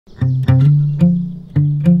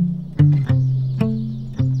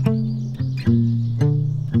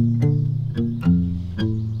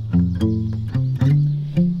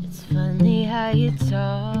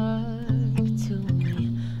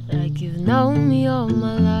me all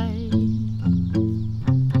my life.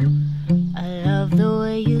 I love the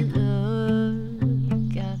way you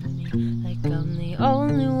look at me, like I'm the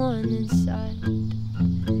only one inside.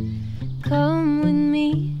 Come with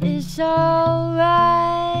me, it's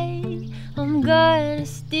alright. I'm gonna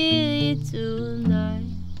steal you tonight.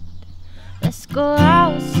 Let's go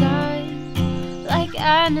outside like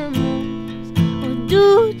animals. We'll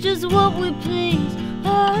do just what we please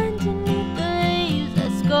underneath the leaves.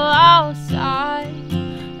 Let's go outside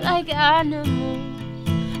like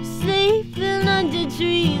animals, sleeping under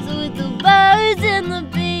trees with the birds and the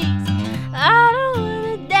bees. I don't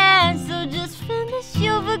wanna dance, so just finish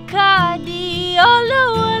your Bacardi. All I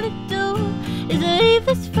wanna do is leave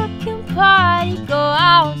this fucking party. Go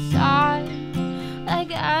outside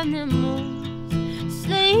like animals,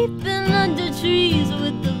 sleeping under trees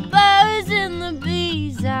with the birds and the bees.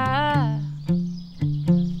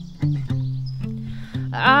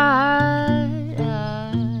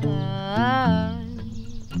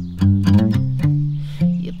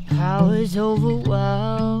 Your power's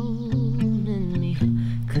overwhelming me.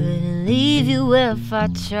 Couldn't leave you if I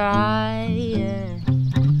tried.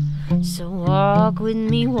 So walk with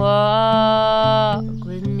me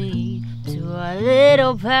to our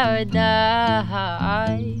little paradise.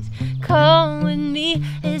 Come with me,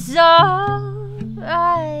 it's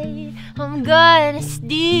alright. I'm gonna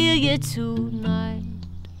steal you tonight.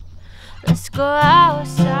 Let's go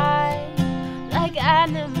outside like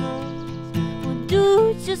animals. We'll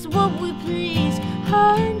do just what we please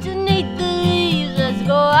underneath the leaves. Let's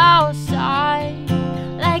go outside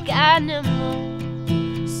like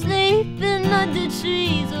animals, sleeping under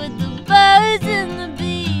trees with the birds and the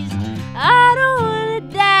bees. I don't wanna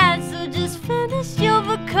dance, so just finish your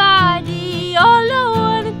Bacardi. All I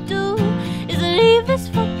wanna do is leave this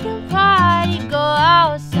fucking party. Go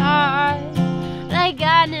outside like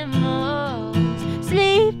animals,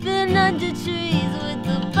 sleeping under trees with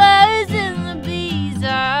the birds and the bees.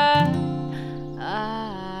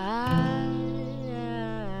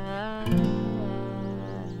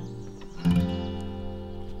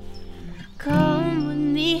 Come with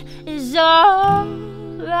me, it's alright.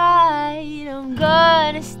 I'm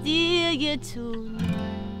gonna steal you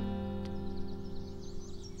tonight.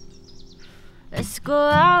 Let's go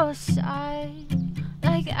outside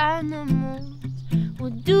like animals. We'll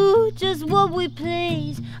do just what we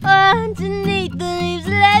please underneath the leaves.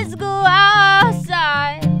 Let's go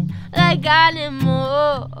outside like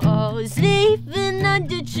animals, sleeping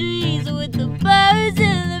under trees with the birds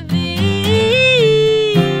and the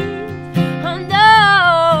bees. Oh no.